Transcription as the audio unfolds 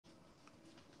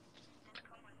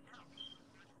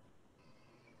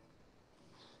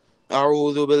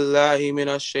أعوذ بالله من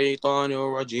الشيطان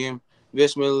الرجيم.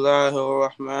 بسم الله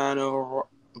الرحمن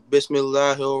الرحيم. بسم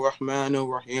الله الرحمن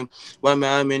الرحيم.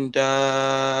 وما من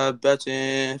دابة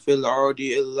في الأرض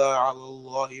إلا على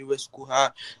الله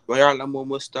رزقها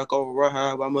ويعلم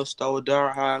مستقرها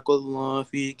ومستودعها كل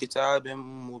في كتاب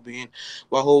مبين.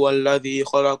 وهو الذي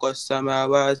خلق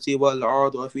السماوات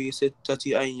والأرض في 6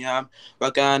 أيام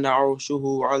وكان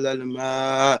عرشه على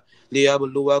الماء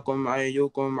ليبلوكم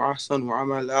أيكم أحسن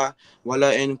عملا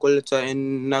ولئن قلت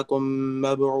إنكم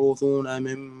مبعوثون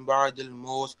من بعد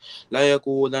الموت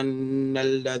ليقولن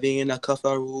الذين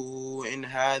كفروا إن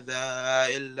هذا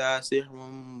إلا سحر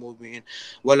مبين.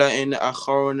 ولئن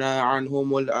أخرنا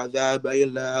عنهم العذاب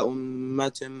إلى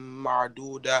أمة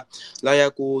معدودة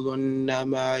ليقولن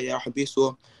ما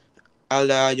يحبسه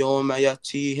ألا يوم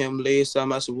يأتيهم ليس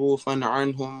مصروفا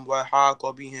عنهم وحاق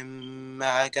بهم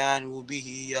ما كانوا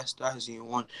به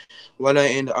يستهزئون.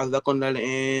 ولئن أذقنا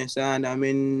الإنسان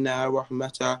منا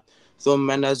رحمة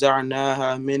ثم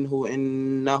نزعناها منه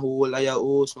إنه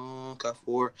ليئوس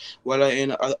كفور.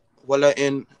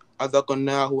 ولئن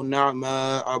أذقناه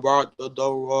نعماء بعد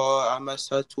ضراء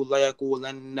مسته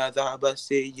ليقولن ذهب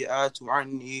السيئات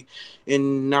عني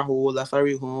إنه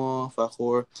لفرح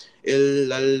فخور.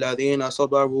 إلا الذين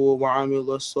صبروا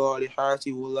وعملوا الصالحات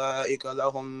أولئك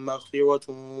لهم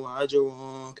مغفرة وأجر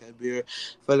كبير.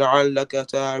 فلعلك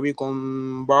تارك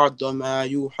بعض ما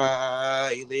يوحى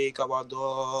إليك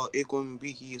وضائق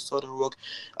به صدرك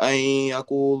أن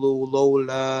يقولوا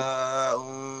لولا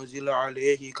أنزل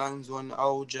عليه كنز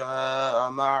أو جاء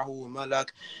معه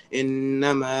ملك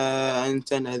إنما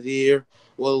أنت نذير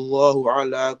والله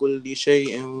على كل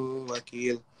شيء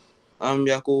وكيل. أم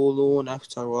يقولون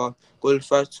افترى قل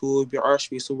فأتوا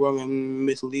بعشر سور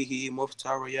مثله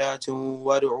مفتريات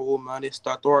وادعوا من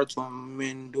استطعتم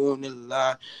من دون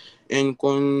الله إن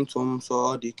كنتم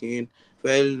صادقين.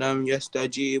 فإن لم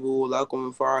يستجيبوا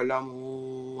لكم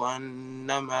فاعلموا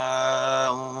أنما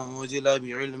أنزل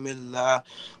بعلم الله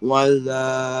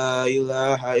ولا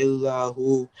إله إلا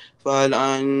هو فهل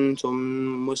أنتم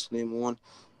مسلمون.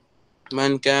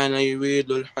 من كان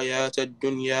يريد الحياة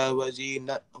الدنيا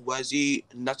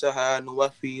وزينتها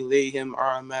نوفي إليهم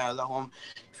أعمالهم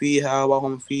فيها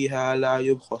وهم فيها لا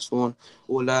يبخسون.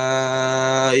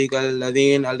 أولئك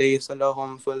الذين ليس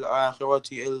لهم في الآخرة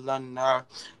إلا النار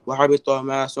وحبط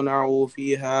ما صنعوا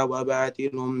فيها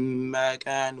وباطل ما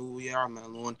كانوا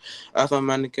يعملون.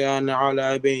 أفمن كان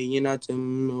على بينة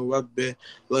من ربه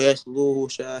ويتلوه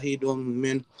شاهد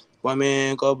منه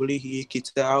ومن قبله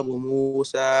كتاب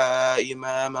موسى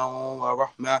إماما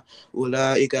ورحمة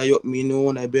أولئك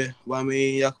يؤمنون به ومن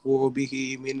يكفر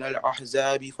به من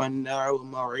الأحزاب فالنار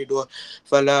موعده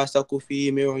فلا تك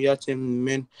في مرية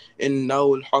منه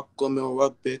إنه الحق من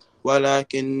ربك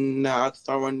ولكن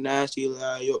أكثر الناس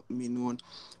لا يؤمنون.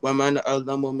 ومن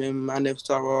أظلم ممن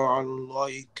افترى على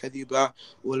الله كذبا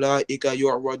أولئك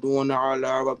يعرضون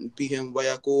على ربهم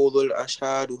ويقول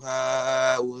الأشهاد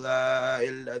هؤلاء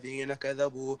الذين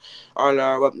كذبوا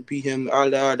على ربهم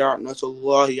ألا لعنة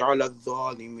الله على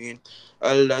الظالمين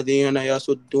الذين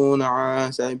يصدون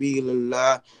عن سبيل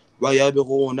الله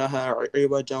ويبغونها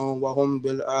عوجا وهم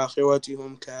بالآخرة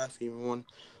هم كافرون.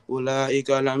 أولئك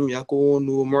لم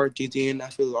يكونوا معجزين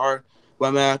في الأرض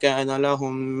وما كان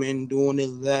لهم من دون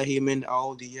الله من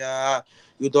أولياء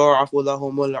يضاعف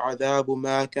لهم العذاب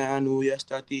ما كانوا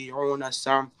يستطيعون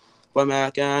السمع وما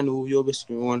كانوا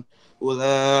يبصرون.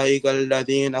 أولئك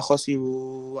الذين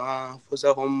خسروا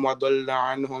أنفسهم وضل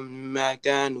عنهم ما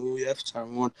كانوا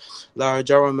يفترون لا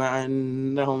جرم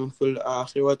أنهم في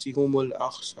الآخرة هم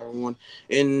الأخسرون.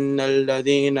 إن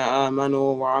الذين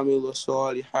آمنوا وعملوا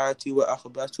الصالحات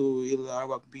وأخبتوا إلى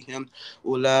ربهم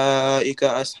أولئك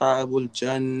أصحاب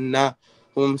الجنة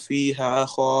هم فيها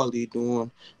خالدون.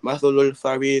 مثل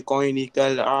الفريقين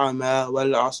كالأعمى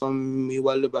والأصم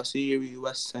والبصير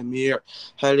والسميع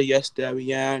هل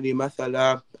يستويان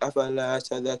مثلا أفلا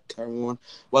تذكرون.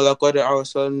 ولقد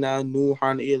أرسلنا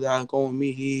نوحا إلى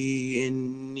قومه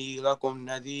إني لكم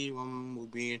نذير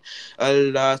مبين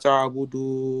ألا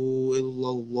تعبدوا إلا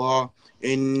الله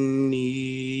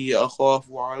إني أخاف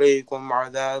عليكم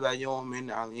عذاب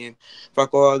يوم عليم.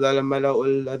 فقال الملأ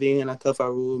الذين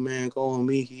كفروا من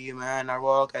قومه ما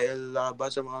نراك إلا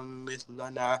بشرا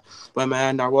مثلنا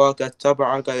وما نراك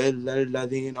اتبعك إلا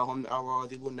الذين هم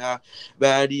أراذلنا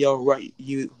بادي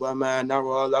الرأي وما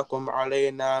نرى لكم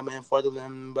علينا من فضل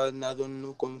بل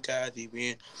نظنكم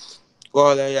كاذبين.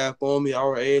 قال يا قوم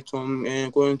أرأيتم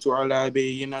إن كنت على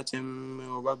بينة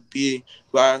من ربي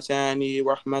وآتاني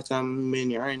رحمة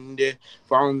من عنده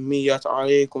فعميت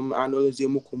عليكم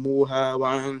أنلزمكموها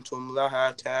وأنتم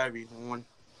لها كارهون.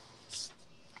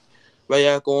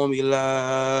 ويا قوم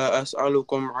لا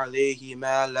أسألكم عليه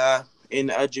مالا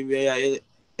إن أجري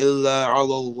إلا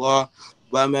على الله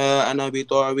وما أنا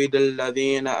بطارد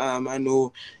الذين آمنوا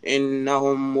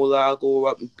إنهم ملاقو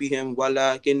ربهم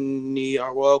ولكني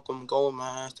أراكم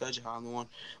قوما تجهلون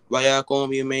ويا قوم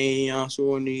من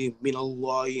ينصرني من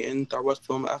الله إن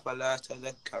تركتم أفلا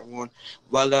تذكرون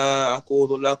ولا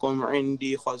أقول لكم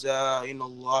عندي خزائن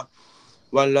الله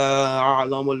ولا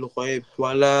أعلم الغيب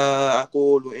ولا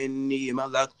أقول إني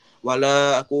ملك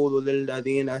ولا أقول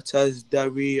للذين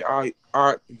تزدري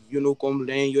أعينكم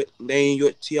لن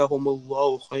يؤتيهم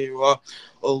الله خيرا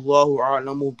الله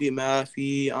أعلم بما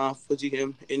في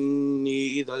أنفسهم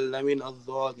إني إذا لمن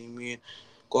الظالمين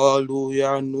قالوا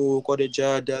يا نوح قد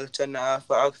جادلتنا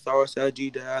فأكثرت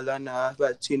جدالنا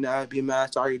فأتنا بما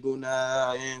تعدنا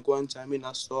إن كنت من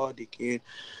الصادقين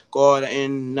قال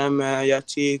إنما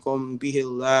يأتيكم به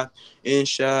الله إن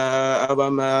شاء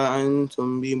وما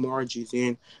أنتم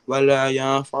بمعجزين ولا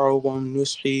ينفعكم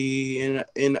نصحي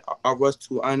إن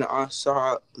أردت أن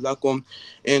أنصح لكم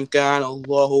إن كان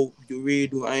الله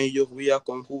يريد أن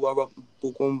يغويكم هو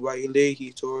ربكم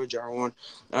وإليه ترجعون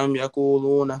أم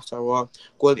يقولون افترى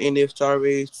قل إن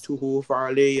افتريته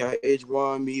فعلي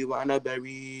إجرامي وأنا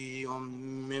بريء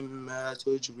مما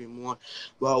تجرمون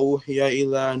وأوحي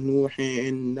إلى نوح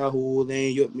إنه لن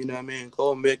يؤمن من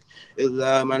قومك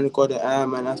إلا من قد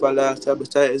آمن فلا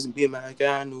تبتئس بما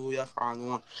كانوا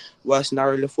يفعلون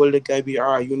واصنع الفلك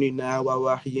بأعيننا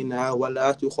ووحينا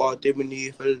ولا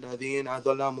تخاطبني في الذين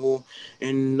ظلموا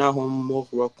إنهم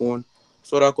مغرقون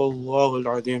صدق الله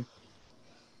العظيم.